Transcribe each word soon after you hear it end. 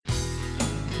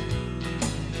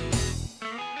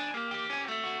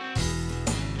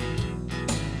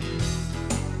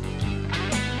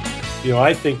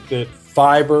I think that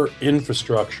fiber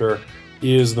infrastructure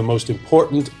is the most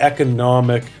important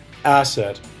economic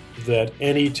asset that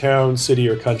any town, city,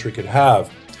 or country could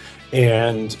have.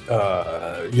 And,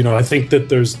 I think that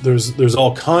there's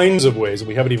all kinds of ways, and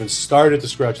we haven't even started to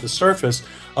scratch the surface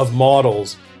of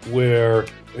models where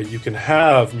you can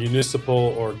have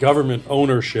municipal or government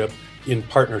ownership in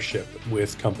partnership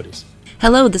with companies.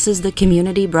 Hello, this is the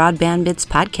Community Broadband Bits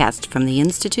podcast from the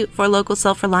Institute for Local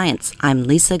Self-Reliance. I'm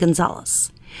Lisa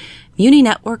Gonzalez.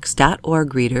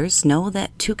 MuniNetworks.org readers know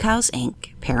that Tucows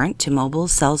Inc., parent to mobile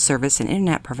cell service and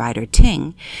internet provider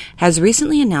Ting, has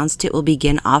recently announced it will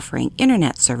begin offering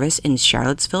internet service in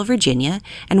Charlottesville, Virginia,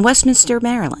 and Westminster,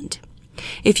 Maryland.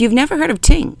 If you've never heard of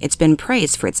Ting, it's been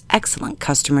praised for its excellent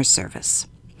customer service.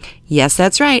 Yes,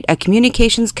 that's right, a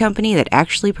communications company that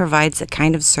actually provides the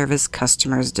kind of service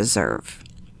customers deserve.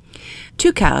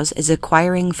 Tucows is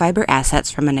acquiring fiber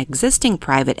assets from an existing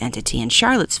private entity in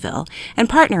Charlottesville and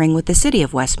partnering with the city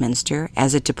of Westminster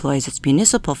as it deploys its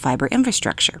municipal fiber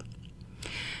infrastructure.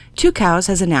 Tucows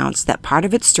has announced that part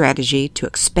of its strategy to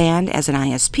expand as an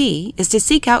ISP is to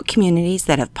seek out communities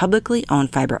that have publicly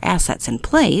owned fiber assets in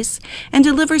place and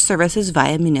deliver services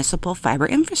via municipal fiber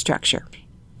infrastructure.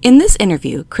 In this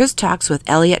interview, Chris talks with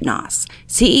Elliot Noss,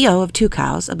 CEO of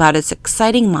Tucows, about its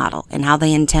exciting model and how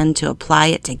they intend to apply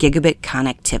it to gigabit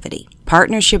connectivity.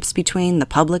 Partnerships between the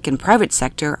public and private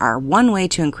sector are one way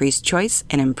to increase choice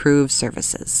and improve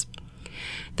services.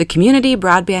 The Community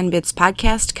Broadband Bits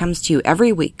podcast comes to you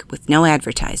every week with no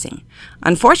advertising.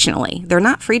 Unfortunately, they're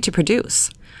not free to produce.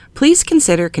 Please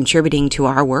consider contributing to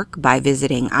our work by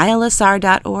visiting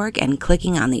ilsr.org and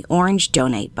clicking on the orange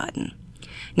donate button.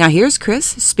 Now here's Chris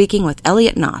speaking with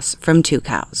Elliot Noss from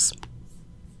Tucows.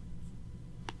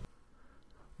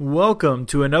 Welcome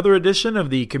to another edition of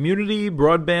the Community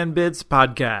Broadband Bits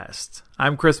podcast.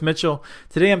 I'm Chris Mitchell.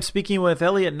 Today I'm speaking with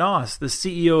Elliot Noss, the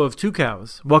CEO of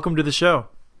Tucows. Welcome to the show.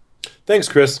 Thanks,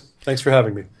 Chris. Thanks for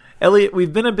having me. Elliot,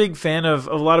 we've been a big fan of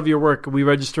a lot of your work. We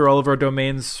register all of our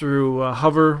domains through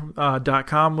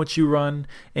hover.com, which you run,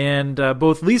 and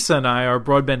both Lisa and I, our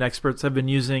broadband experts, have been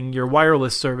using your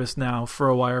wireless service now for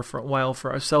a while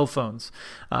for our cell phones.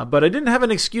 But I didn't have an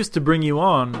excuse to bring you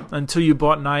on until you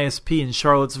bought an ISP in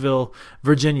Charlottesville,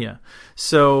 Virginia.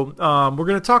 So we're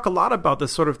going to talk a lot about the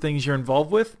sort of things you're involved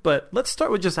with, but let's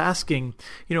start with just asking,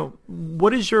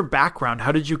 what is your background?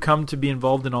 How did you come to be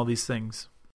involved in all these things?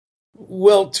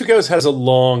 Well, Tucows has a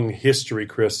long history,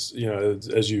 Chris,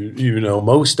 as you know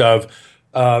most of.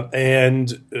 I've been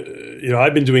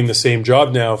doing the same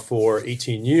job now for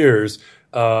 18 years.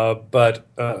 But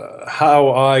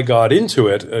how I got into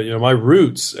it, my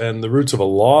roots and the roots of a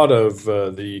lot of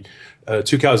the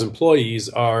Tucows employees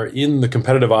are in the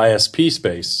competitive ISP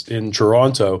space in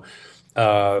Toronto,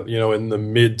 in the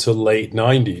mid to late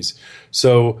 90s.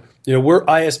 So, we're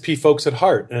ISP folks at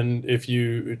heart. And if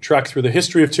you track through the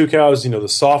history of Tucows, the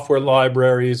software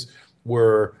libraries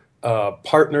were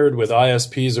partnered with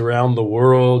ISPs around the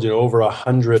world, over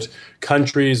 100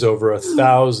 countries, over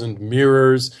 1,000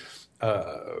 mirrors.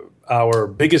 Our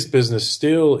biggest business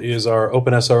still is our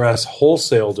OpenSRS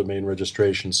wholesale domain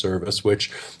registration service,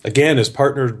 which, again, is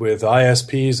partnered with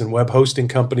ISPs and web hosting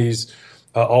companies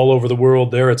all over the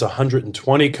world. There it's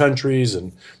 120 countries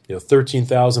and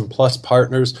 13,000 plus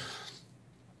partners.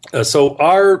 So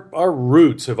our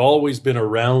roots have always been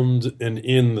around and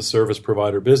in the service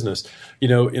provider business.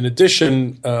 In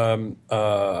addition, both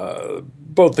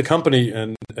the company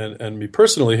and me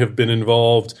personally have been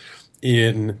involved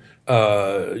in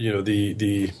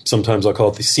the sometimes I'll call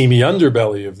it the seamy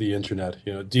underbelly of the internet.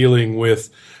 Dealing with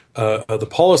the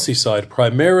policy side,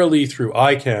 primarily through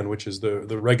ICANN, which is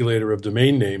the regulator of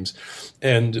domain names.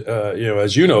 And,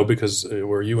 as you know, because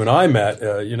where you and I met,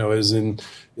 is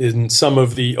in some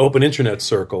of the open internet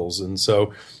circles. And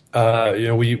so,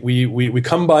 we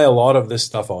come by a lot of this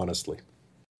stuff honestly.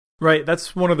 Right.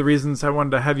 That's one of the reasons I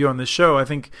wanted to have you on the show. I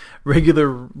think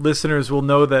regular listeners will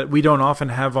know that we don't often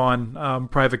have on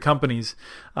private companies.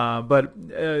 But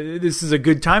this is a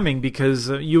good timing because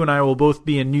you and I will both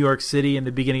be in New York City in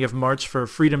the beginning of March for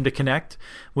Freedom to Connect,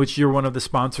 which you're one of the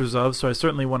sponsors of. So I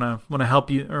certainly want to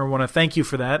help you or want to thank you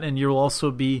for that. And you'll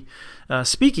also be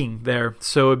speaking there.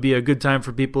 So it'd be a good time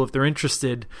for people, if they're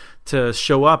interested, to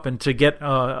show up and to get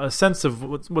a sense of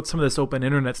what some of this open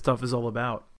internet stuff is all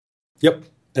about. Yep.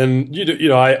 And,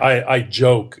 I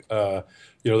joke, there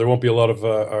won't be a lot of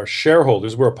our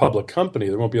shareholders. We're a public company.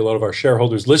 There won't be a lot of our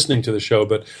shareholders listening to the show.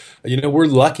 But, we're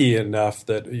lucky enough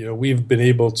that, we've been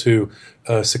able to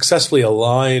successfully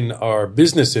align our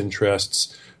business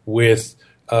interests with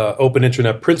open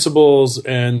internet principles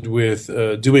and with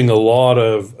doing a lot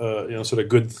of, sort of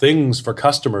good things for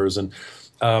customers. And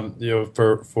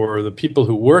for the people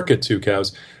who work at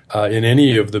Tucows in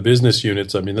any of the business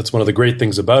units, I mean, that's one of the great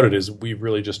things about it is we've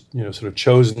really just sort of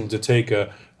chosen to take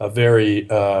a very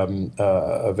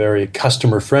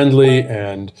customer friendly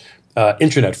and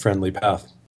internet friendly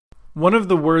path. One of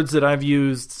the words that I've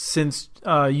used since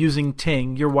using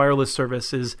Ting, your wireless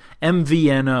service, is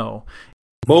MVNO.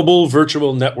 Mobile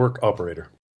Virtual Network Operator.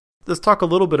 Let's talk a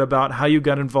little bit about how you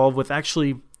got involved with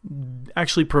actually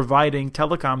providing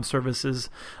telecom services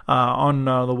on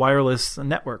the wireless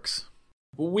networks.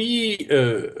 We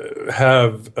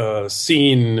have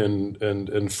seen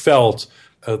and felt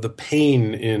the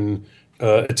pain in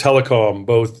telecom,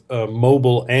 both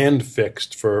mobile and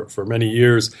fixed, for many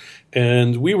years.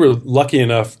 And we were lucky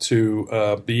enough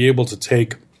to be able to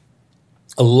take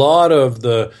a lot of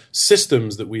the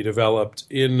systems that we developed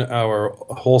in our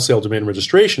wholesale domain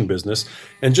registration business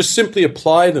and just simply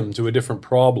apply them to a different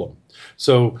problem.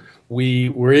 So we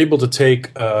were able to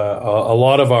take a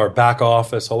lot of our back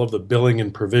office, all of the billing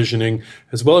and provisioning,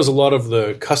 as well as a lot of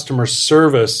the customer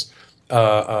service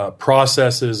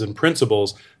processes and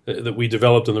principles that we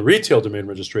developed on the retail domain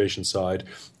registration side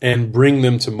and bring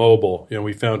them to mobile.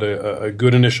 We found a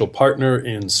good initial partner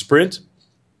in Sprint.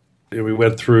 We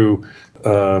went through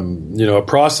a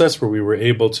process where we were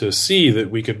able to see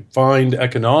that we could find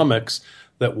economics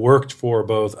that worked for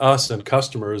both us and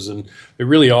customers, and they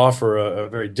really offer a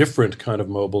very different kind of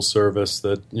mobile service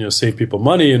that save people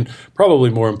money and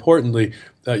probably more importantly,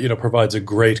 provides a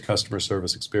great customer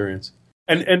service experience.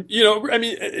 And I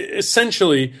mean,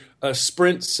 essentially,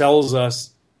 Sprint sells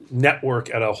us network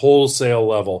at a wholesale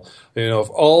level. If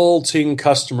all Ting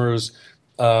customers,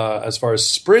 as far as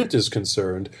Sprint is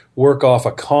concerned, work off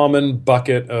a common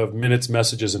bucket of minutes,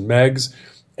 messages, and megs,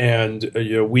 and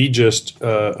we just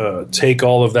take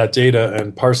all of that data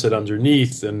and parse it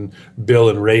underneath and bill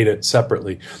and rate it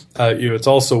separately. It's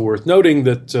also worth noting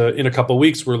that in a couple of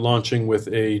weeks we're launching with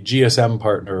a GSM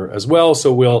partner as well,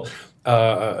 so we'll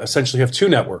essentially have two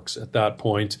networks at that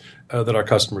point that our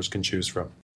customers can choose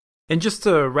from. And just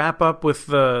to wrap up with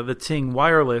the Ting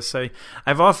wireless,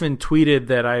 I've often tweeted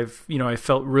that I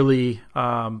felt really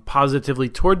positively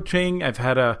toward Ting. I've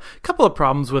had a couple of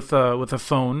problems with a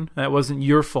phone. That wasn't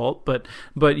your fault, but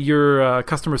your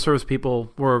customer service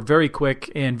people were very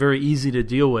quick and very easy to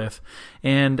deal with.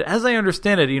 And as I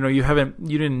understand it, you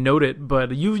didn't note it,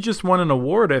 but you've just won an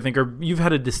award, I think, or you've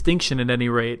had a distinction at any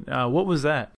rate. What was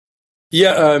that?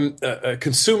 Yeah,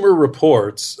 Consumer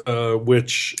Reports,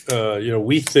 which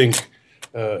we think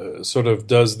sort of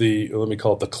does let me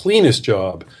call it the cleanest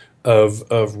job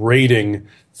of rating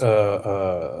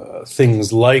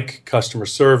things like customer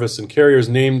service, and carriers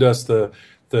named us the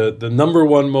number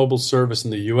one mobile service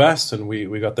in the U.S. and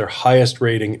we got their highest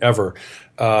rating ever.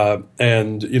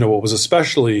 And what was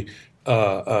especially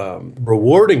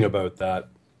rewarding about that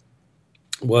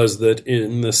was that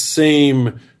in the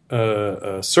same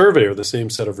survey or the same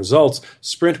set of results,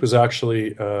 Sprint was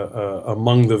actually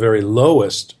among the very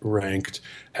lowest ranked.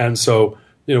 And so,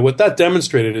 what that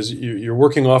demonstrated is you're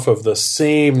working off of the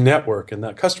same network, and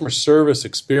that customer service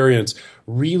experience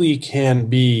really can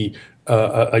be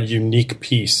a unique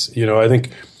piece. I think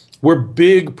we're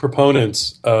big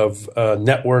proponents of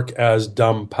network as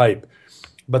dumb pipe,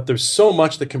 but there's so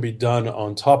much that can be done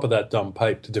on top of that dumb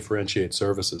pipe to differentiate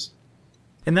services.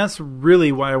 And that's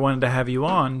really why I wanted to have you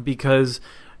on, because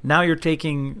now you're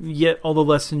taking yet all the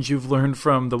lessons you've learned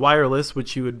from the wireless,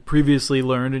 which you had previously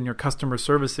learned in your customer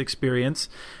service experience,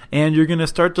 and you're going to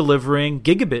start delivering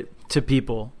gigabit to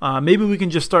people. Maybe we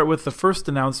can just start with the first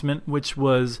announcement, which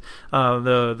was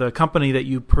the company that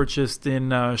you purchased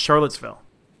in Charlottesville.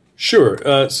 Sure.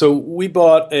 So we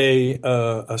bought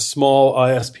a small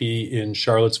ISP in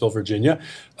Charlottesville, Virginia,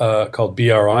 called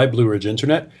BRI, Blue Ridge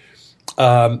Internet.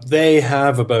 They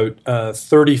have about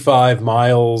 35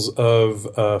 miles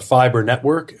of fiber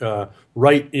network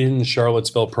right in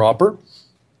Charlottesville proper.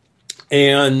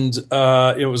 And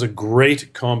it was a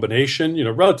great combination.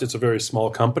 It's a very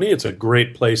small company. It's a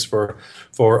great place for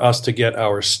us to get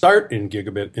our start in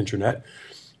gigabit internet.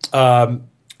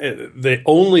 They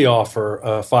only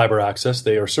offer fiber access.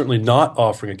 They are certainly not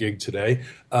offering a gig today,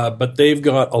 but they've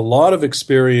got a lot of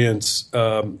experience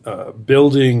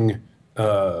building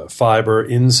fiber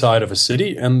inside of a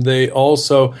city, and they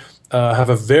also have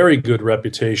a very good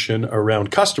reputation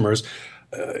around customers.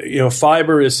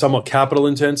 Fiber is somewhat capital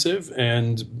intensive,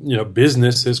 and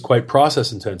business is quite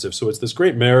process intensive. So it's this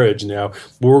great marriage now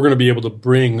where we're going to be able to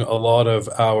bring a lot of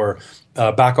our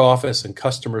back office and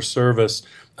customer service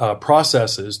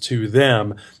processes to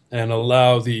them and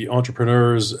allow the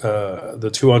entrepreneurs, the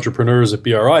two entrepreneurs at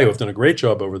BRI who have done a great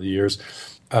job over the years,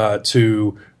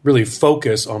 to really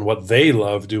focus on what they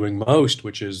love doing most,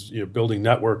 which is building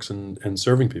networks and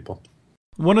serving people.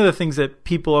 One of the things that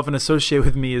people often associate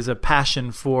with me is a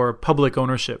passion for public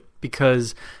ownership,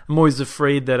 because I'm always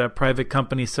afraid that a private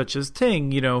company such as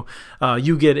Ting,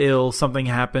 you get ill, something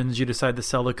happens, you decide to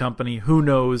sell the company, who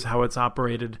knows how it's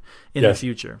operated in the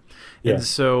future. Yeah. And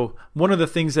so one of the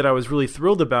things that I was really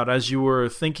thrilled about as you were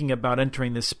thinking about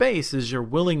entering this space is your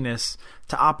willingness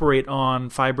to operate on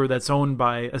fiber that's owned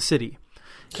by a city.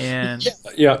 And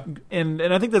and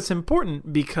I think that's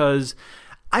important, because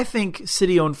I think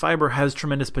city-owned fiber has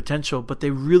tremendous potential, but they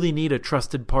really need a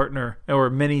trusted partner or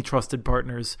many trusted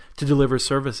partners to deliver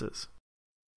services.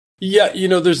 Yeah,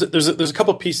 there's a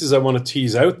couple of pieces I want to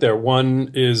tease out there.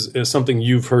 One is something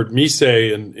you've heard me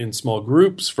say in small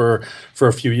groups for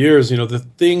a few years. The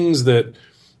things that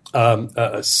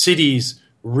cities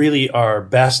really are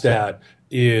best at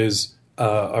is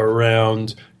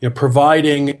around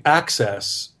providing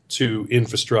access to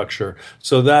infrastructure.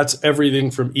 So that's everything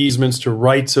from easements to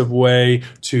rights of way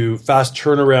to fast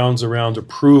turnarounds around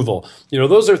approval.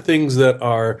 Those are things that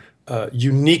are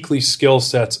uniquely skill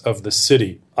sets of the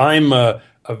city. I'm a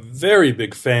very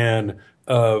big fan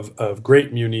of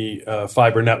great muni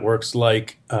fiber networks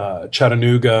like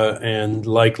Chattanooga and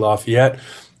like Lafayette.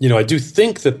 I do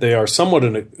think that they are somewhat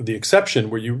the exception,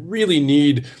 where you really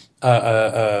need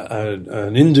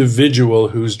an individual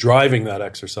who's driving that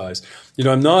exercise.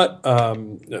 I'm not,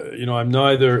 I'm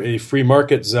neither a free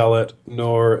market zealot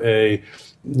nor a,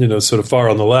 sort of far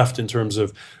on the left in terms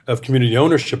of community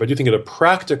ownership. I do think at a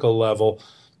practical level,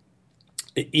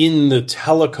 in the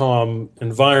telecom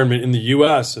environment in the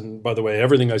U.S., and by the way,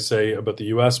 everything I say about the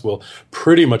U.S. will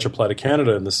pretty much apply to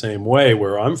Canada in the same way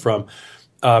where I'm from.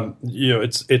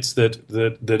 It's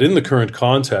that in the current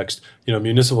context,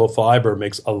 municipal fiber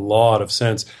makes a lot of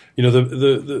sense.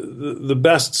 The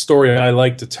best story I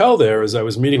like to tell there is I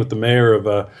was meeting with the mayor of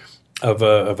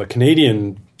a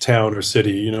Canadian town or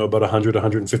city, about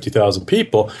 150,000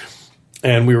 people,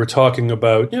 and we were talking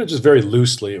about, just very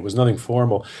loosely, it was nothing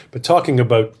formal, but talking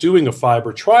about doing a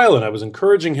fiber trial, and I was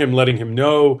encouraging him, letting him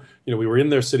know, we were in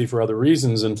their city for other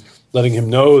reasons, and letting him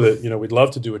know that, we'd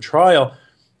love to do a trial.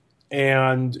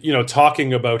 And,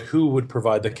 talking about who would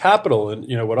provide the capital.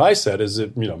 And, what I said is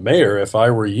that, Mayor, if I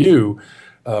were you,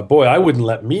 I wouldn't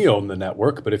let me own the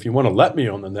network. But if you want to let me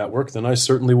own the network, then I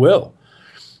certainly will.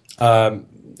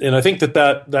 And I think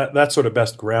that sort of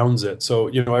best grounds it. So,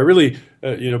 I really,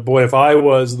 if I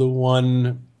was the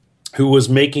one who was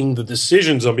making the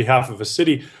decisions on behalf of a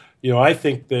city, I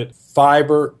think that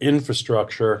fiber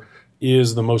infrastructure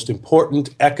is the most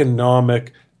important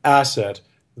economic asset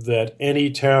that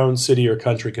any town, city, or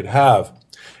country could have.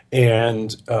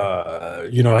 And,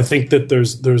 I think that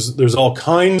there's all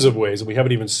kinds of ways, and we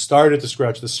haven't even started to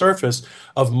scratch the surface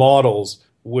of models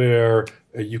where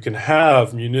you can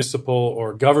have municipal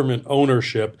or government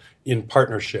ownership in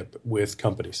partnership with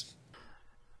companies.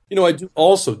 I do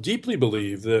also deeply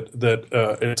believe that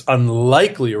it's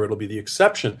unlikely, or it'll be the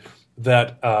exception,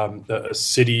 that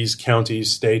cities,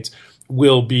 counties, states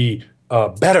will be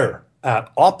better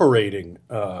at operating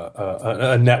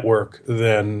a network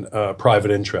than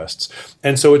private interests.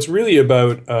 And so it's really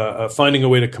about finding a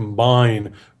way to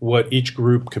combine what each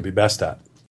group can be best at.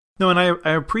 No, and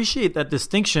I appreciate that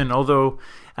distinction, although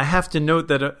I have to note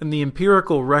that in the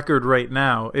empirical record right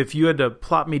now, if you had to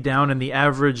plot me down in the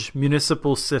average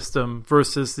municipal system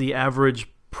versus the average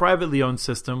privately owned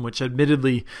system, which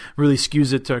admittedly really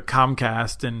skews it to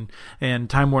Comcast and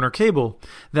Time Warner Cable,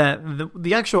 that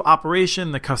the actual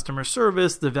operation, the customer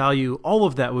service, the value, all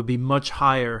of that would be much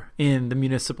higher in the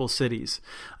municipal cities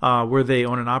where they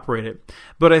own and operate it.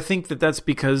 But I think that that's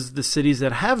because the cities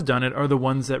that have done it are the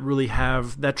ones that really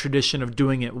have that tradition of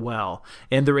doing it well,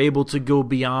 and they're able to go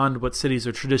beyond what cities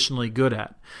are traditionally good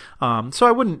at. So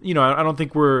I wouldn't, I don't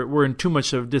think we're in too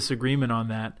much of disagreement on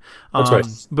that. That's right.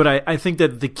 But I think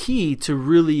that the key to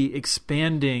really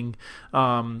expanding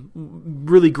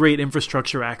really great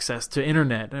infrastructure access to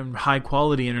internet and high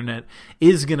quality internet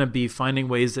is going to be finding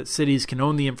ways that cities can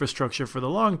own the infrastructure for the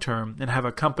long term and have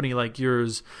a company like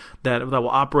yours that will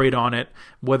operate on it,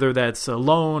 whether that's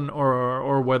alone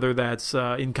or whether that's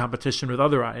in competition with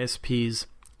other ISPs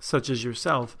such as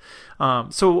yourself.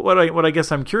 So what I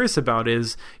guess I'm curious about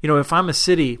is, if I'm a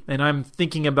city and I'm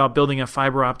thinking about building a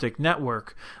fiber optic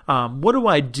network, what do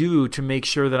I do to make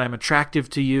sure that I'm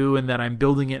attractive to you and that I'm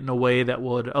building it in a way that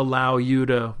would allow you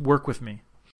to work with me?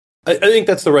 I think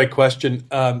that's the right question.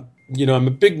 I'm a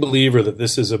big believer that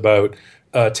this is about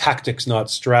tactics,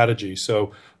 not strategy.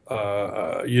 So,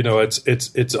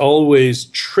 it's always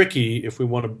tricky if we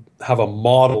want to have a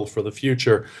model for the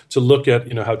future to look at,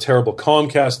 how terrible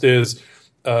Comcast is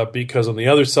because on the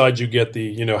other side you get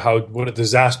what a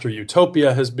disaster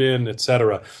utopia has been, et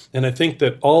cetera. And I think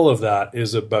that all of that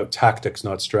is about tactics,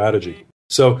 not strategy.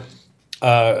 So,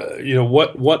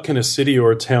 what can a city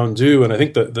or a town do? And I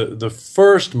think the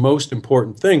first most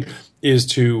important thing is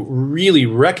to really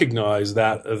recognize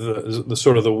that the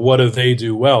sort of the what do they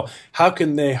do well? How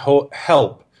can they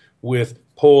help with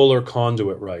pole or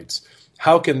conduit rights?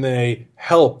 How can they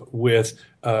help with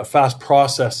fast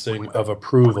processing of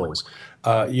approvals?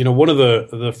 One of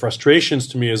the frustrations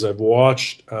to me as I've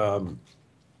watched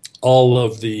all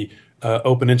of the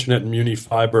open internet and Muni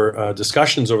Fiber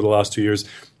discussions over the last 2 years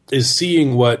is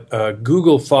seeing what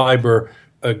Google Fiber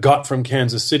got from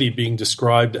Kansas City being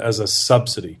described as a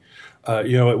subsidy.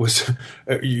 It was.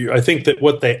 I think that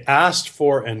what they asked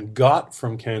for and got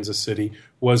from Kansas City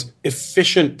was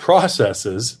efficient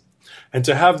processes, and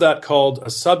to have that called a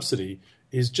subsidy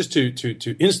is just to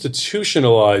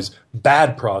institutionalize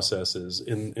bad processes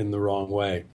in the wrong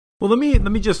way. Well, let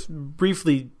me just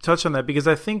briefly touch on that, because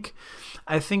I think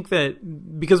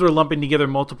that because we're lumping together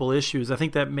multiple issues, I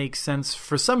think that makes sense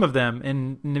for some of them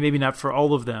and maybe not for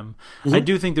all of them. Mm-hmm. I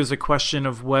do think there's a question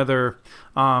of whether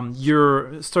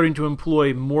you're starting to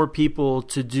employ more people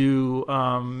to do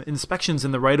inspections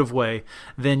in the right-of-way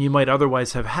than you might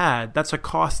otherwise have had. That's a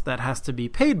cost that has to be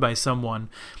paid by someone.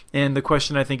 And the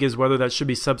question, I think, is whether that should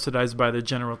be subsidized by the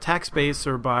general tax base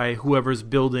or by whoever's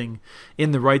building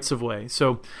in the rights of way.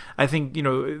 So I think,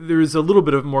 there is a little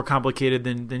bit of more complicated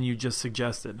than you just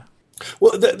suggested.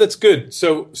 Well, that's good.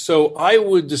 So I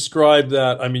would describe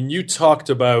that. I mean, you talked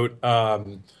about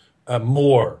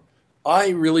more. I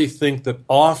really think that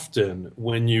often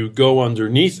when you go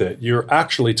underneath it, you're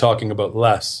actually talking about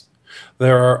less.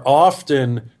 There are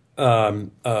often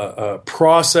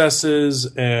processes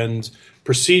and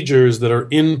procedures that are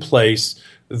in place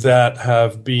that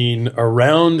have been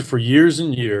around for years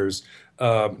and years.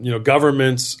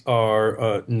 Governments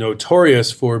are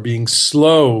notorious for being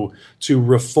slow to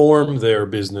reform their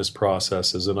business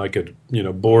processes, and I could,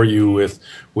 bore you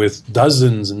with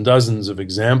dozens and dozens of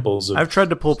examples. I've tried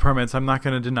to pull permits. I'm not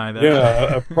going to deny that.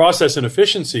 Yeah, process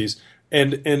inefficiencies,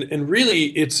 and really,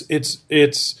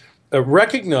 it's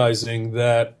recognizing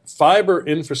that fiber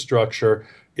infrastructure,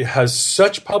 it has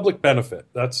such public benefit.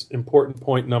 That's important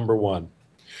point number one.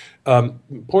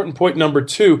 Important point number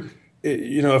two,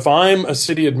 if I'm a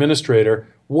city administrator,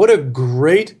 what a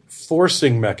great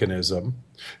forcing mechanism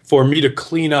for me to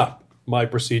clean up my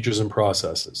procedures and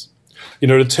processes.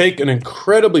 To take an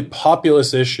incredibly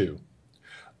populous issue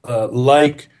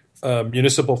like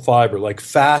municipal fiber, like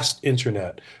fast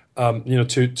internet,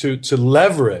 to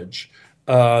leverage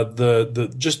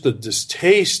the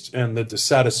distaste and the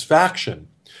dissatisfaction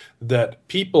that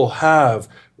people have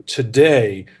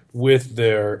today with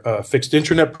their fixed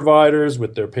internet providers,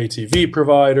 with their pay TV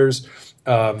providers,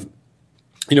 with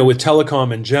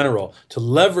telecom in general, to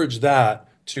leverage that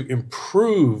to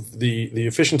improve the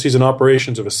efficiencies and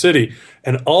operations of a city,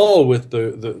 and all with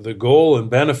the goal and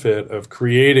benefit of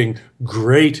creating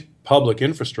great public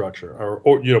infrastructure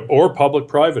or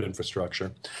public-private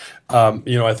infrastructure.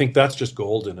 I think that's just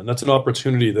golden, and that's an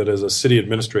opportunity that as a city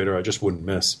administrator I just wouldn't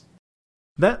miss.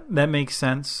 That makes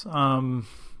sense.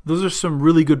 Those are some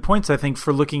really good points, I think,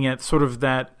 for looking at sort of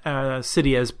that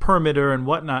city as permitter and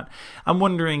whatnot. I'm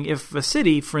wondering if a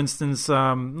city, for instance,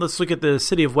 let's look at the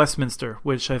city of Westminster,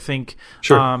 which I think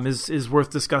sure. is worth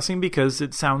discussing, because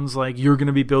it sounds like you're going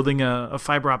to be building a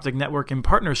fiber optic network in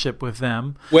partnership with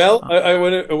them. Well, I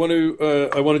want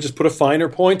to just put a finer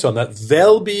point on that.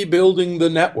 They'll be building the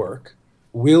network.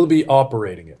 We'll be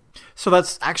operating it. So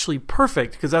that's actually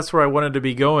perfect, because that's where I wanted to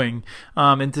be going.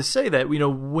 And to say that,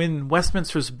 when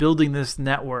Westminster's building this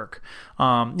network,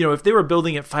 if they were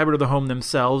building it fiber to the home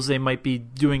themselves, they might be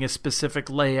doing a specific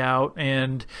layout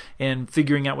and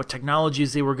figuring out what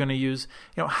technologies they were going to use.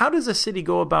 How does a city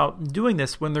go about doing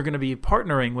this when they're going to be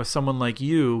partnering with someone like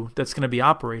you that's going to be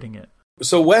operating it?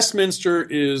 So Westminster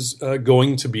is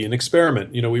going to be an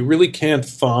experiment. We really can't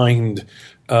find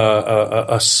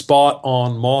a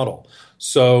spot-on model.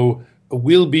 So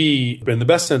we'll be, in the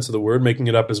best sense of the word, making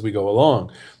it up as we go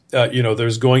along.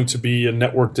 There's going to be a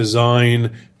network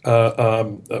design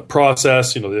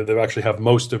process. They actually have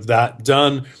most of that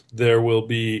done. There will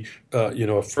be,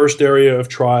 a first area of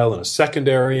trial and a second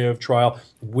area of trial.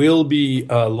 We'll be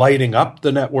lighting up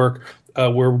the network.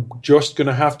 We're just going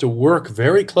to have to work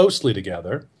very closely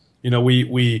together.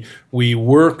 We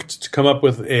worked to come up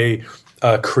with a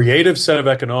creative set of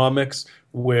economics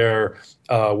where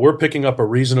we're picking up a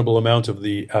reasonable amount of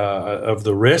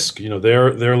the risk.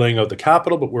 They're laying out the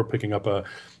capital, but we're picking up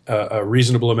a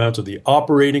reasonable amount of the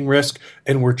operating risk,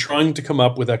 and we're trying to come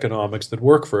up with economics that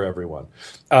work for everyone.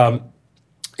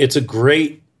 it's a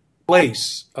great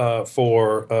place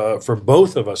for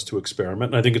both of us to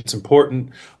experiment. And I think it's important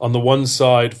on the one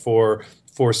side for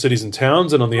cities and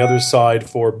towns, and on the other side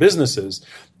for businesses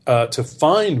to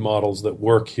find models that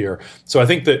work here. So I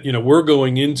think that we're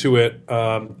going into it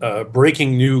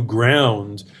breaking new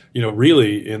ground.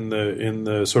 Really in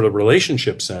the sort of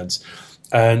relationship sense.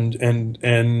 And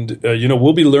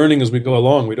we'll be learning as we go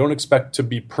along. We don't expect to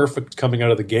be perfect coming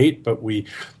out of the gate, but we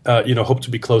hope to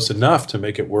be close enough to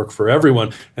make it work for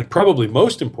everyone, and probably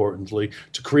most importantly,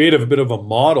 to create a bit of a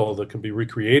model that can be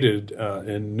recreated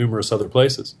in numerous other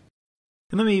places.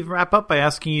 And let me wrap up by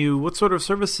asking you, what sort of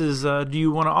services do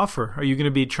you want to offer? Are you going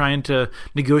to be trying to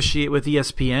negotiate with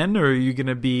ESPN, or are you going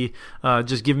to be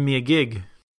just giving me a gig?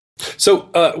 So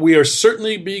we are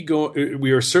certainly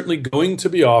going to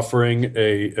be offering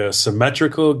a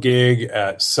symmetrical gig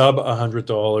at sub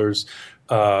 $100.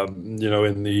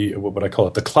 In the what I call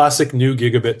it, the classic new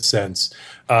gigabit sense,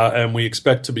 and we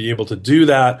expect to be able to do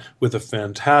that with a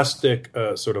fantastic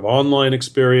sort of online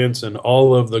experience and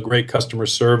all of the great customer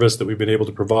service that we've been able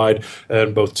to provide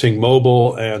in both Ting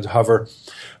Mobile and Hover.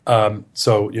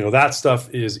 So that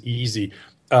stuff is easy.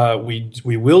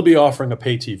 We will be offering a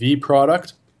pay TV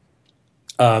product.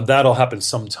 That'll happen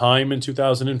sometime in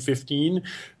 2015.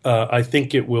 I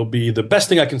think it will be the best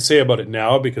thing I can say about it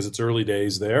now, because it's early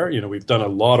days there. We've done a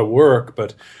lot of work,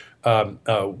 but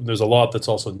there's a lot that's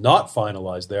also not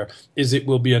finalized there, is it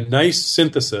will be a nice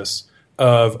synthesis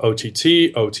of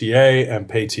OTT, OTA, and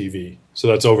pay TV. So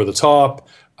that's over the top,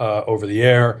 over the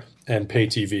air, and pay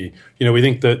TV. We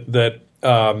think that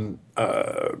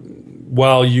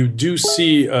while you do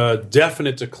see a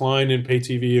definite decline in pay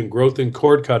TV and growth in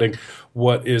cord cutting,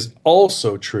 what is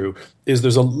also true is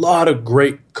there's a lot of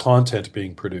great content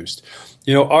being produced.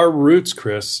 Our roots,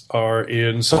 Chris, are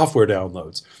in software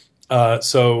downloads.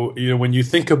 So when you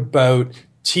think about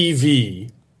TV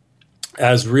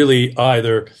as really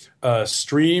either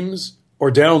streams or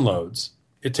downloads,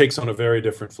 it takes on a very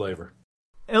different flavor.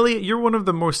 Elliot, you're one of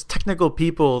the most technical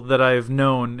people that I've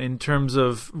known in terms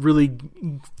of really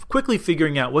quickly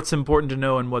figuring out what's important to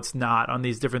know and what's not on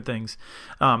these different things.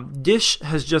 Dish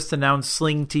has just announced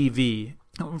Sling TV.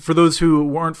 For those who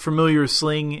weren't familiar,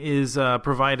 Sling is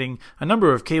providing a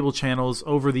number of cable channels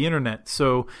over the internet.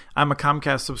 So I'm a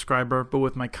Comcast subscriber, but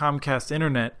with my Comcast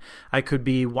internet, I could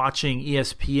be watching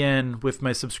ESPN with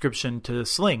my subscription to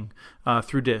Sling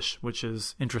through Dish, which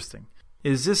is interesting.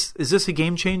 Is this a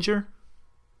game changer?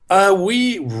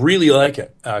 We really like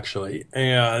it, actually.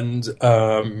 And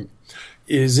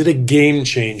is it a game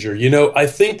changer? I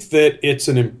think that it's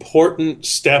an important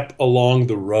step along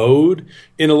the road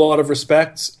in a lot of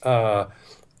respects. This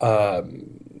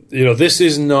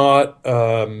is not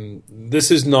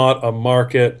a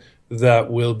market that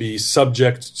will be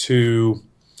subject to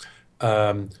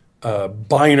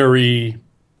binary,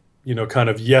 kind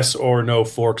of yes or no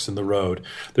forks in the road.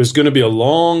 There's going to be a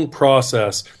long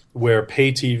process where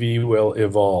pay TV will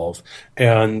evolve.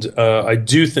 And I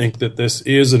do think that this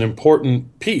is an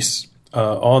important piece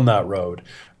on that road.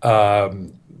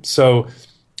 So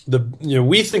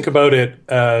we think about it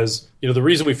as, the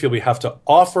reason we feel we have to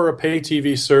offer a pay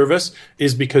TV service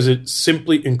is because it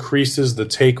simply increases the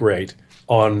take rate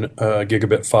on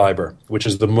gigabit fiber, which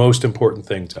is the most important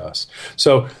thing to us.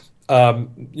 So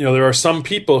there are some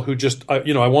people who just,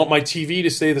 I want my TV to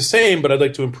stay the same, but I'd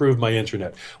like to improve my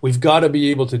internet. We've got to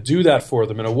be able to do that for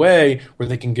them in a way where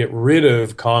they can get rid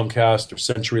of Comcast or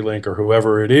CenturyLink or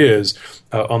whoever it is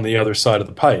on the other side of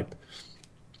the pipe.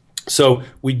 So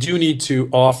we do need to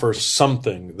offer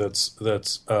something that's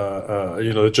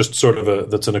just sort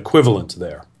of that's an equivalent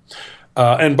there.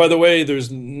 And by the way, there's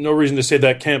no reason to say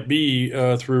that can't be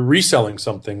through reselling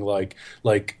something like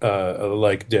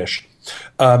Dish.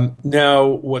 Now,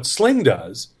 what Sling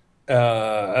does,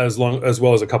 as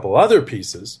well as a couple other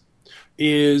pieces,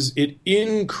 is it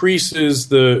increases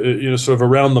the sort of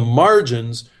around the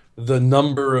margins the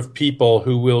number of people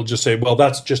who will just say, well,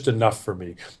 that's just enough for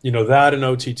me. That and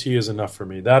OTT is enough for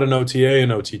me. That and OTA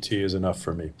and OTT is enough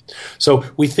for me. So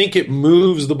we think it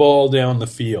moves the ball down the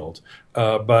field.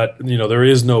 But there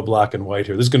is no black and white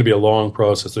here. This is going to be a long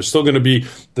process. There's still going to be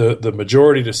the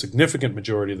majority, the significant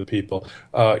majority of the people,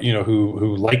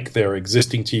 who like their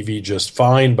existing TV just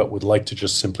fine, but would like to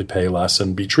just simply pay less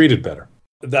and be treated better.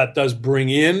 That does bring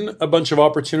in a bunch of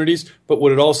opportunities, but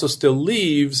what it also still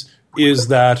leaves is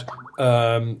that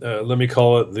let me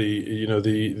call it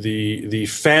the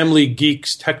family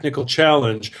geeks technical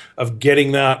challenge of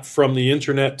getting that from the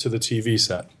internet to the TV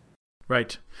set.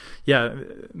 Right. Yeah,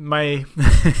 my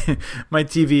my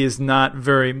TV is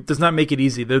does not make it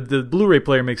easy. The Blu-ray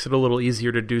player makes it a little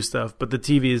easier to do stuff, but the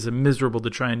TV is miserable to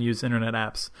try and use internet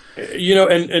apps.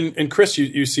 And Chris,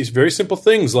 you see very simple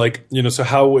things like, so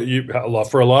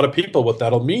for a lot of people, what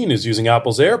that'll mean is using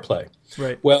Apple's AirPlay.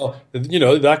 Right. Well,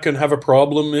 that can have a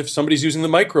problem if somebody's using the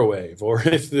microwave, or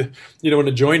if an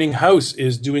adjoining house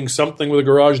is doing something with a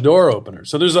garage door opener.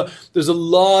 So there's a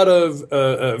lot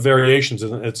of variations,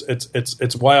 and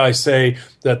it's why I say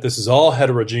that this is all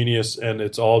heterogeneous and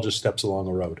it's all just steps along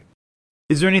the road.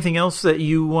 Is there anything else that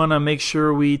you want to make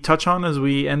sure we touch on as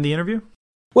we end the interview?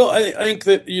 Well, I think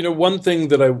that one thing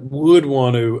that I would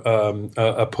want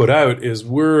to put out is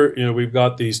we've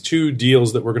got these 2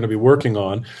 deals that we're going to be working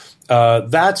on.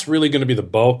 That's really going to be the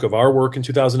bulk of our work in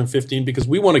 2015, because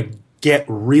we want to get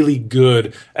really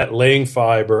good at laying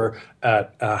fiber,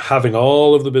 at having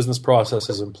all of the business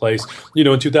processes in place.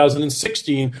 In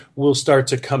 2016, we'll start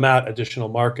to come at additional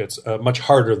markets much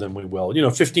harder than we will.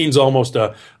 15 is almost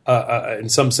in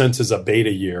some senses a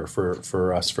beta year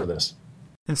for us for this.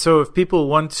 And so if people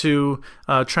want to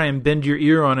try and bend your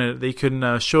ear on it, they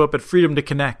can show up at Freedom to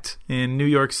Connect in New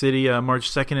York City, March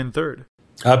 2nd and 3rd.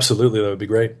 Absolutely. That would be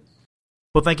great.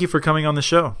 Well, thank you for coming on the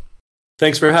show.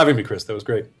 Thanks for having me, Chris. That was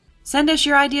great. Send us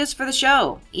your ideas for the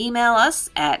show. Email us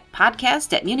at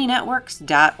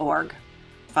podcast@muninetworks.org.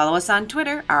 Follow us on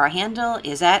Twitter. Our handle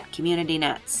is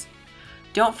 @CommunityNets.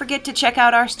 Don't forget to check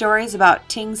out our stories about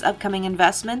Ting's upcoming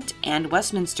investment and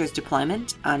Westminster's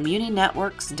deployment on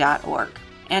muninetworks.org.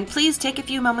 And please take a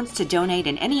few moments to donate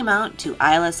in any amount to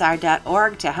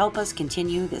ilsr.org to help us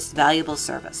continue this valuable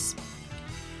service.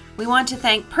 We want to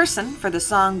thank Person for the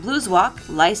song Blues Walk,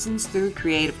 licensed through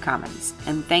Creative Commons.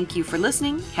 And thank you for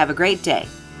listening. Have a great day.